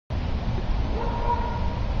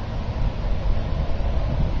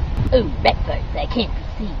Ooh, backfires that can't be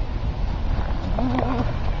seen.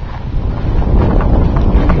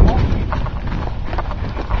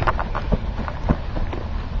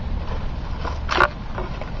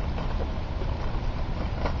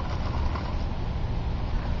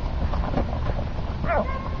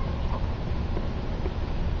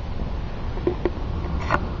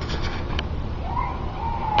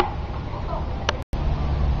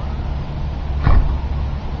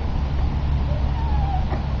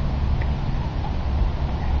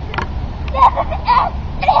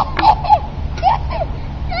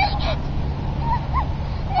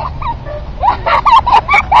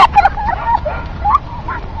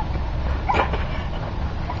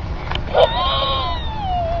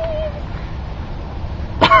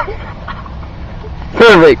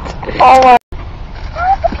 Perfect. Oh my.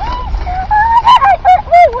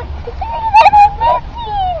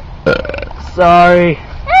 Sorry.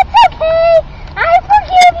 That's okay. I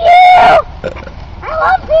forgive you. I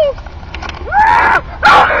love this.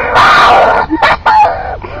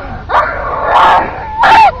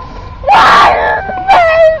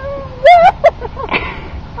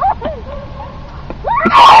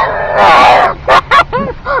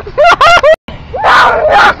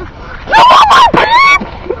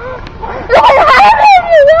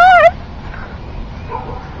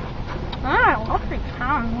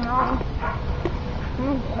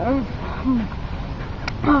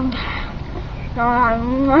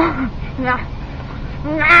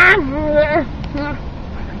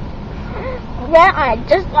 Yeah, I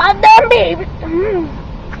just love them, baby.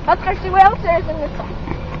 Let's go see what else there is in this one.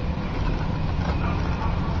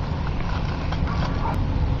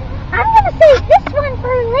 I'm gonna save this one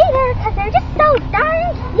for later because they're just so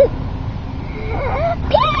darn cute.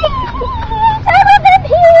 Pigs! I love them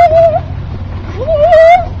pigs!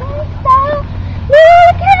 Pigs! They're so...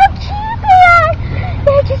 Look how cute they are!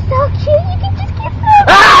 They're just so cute, you can just kiss them!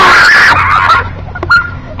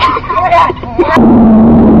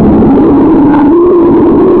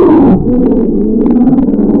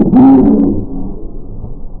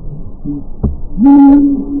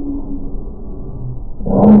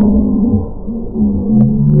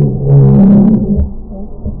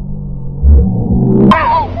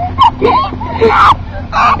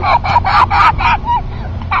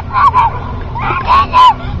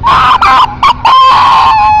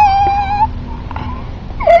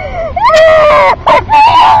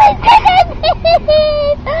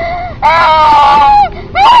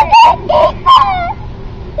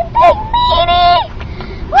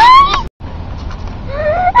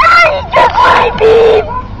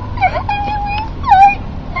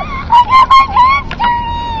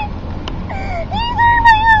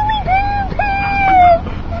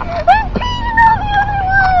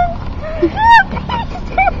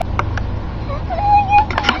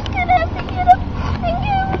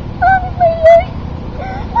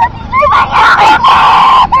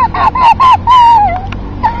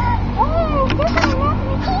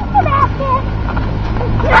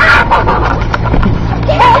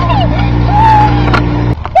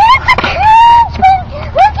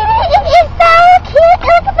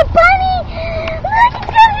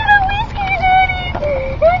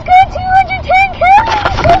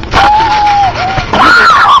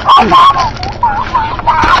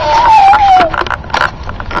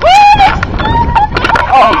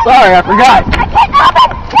 Sorry, I forgot.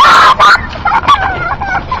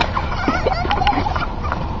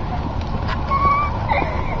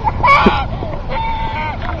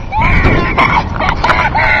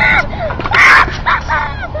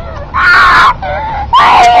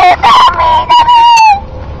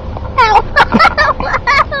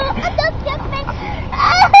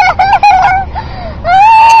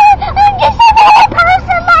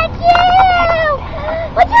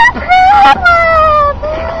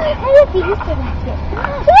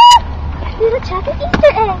 Little chocolate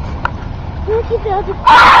Easter eggs. Look, he built it.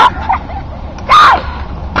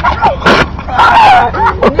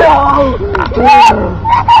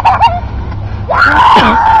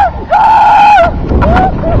 No!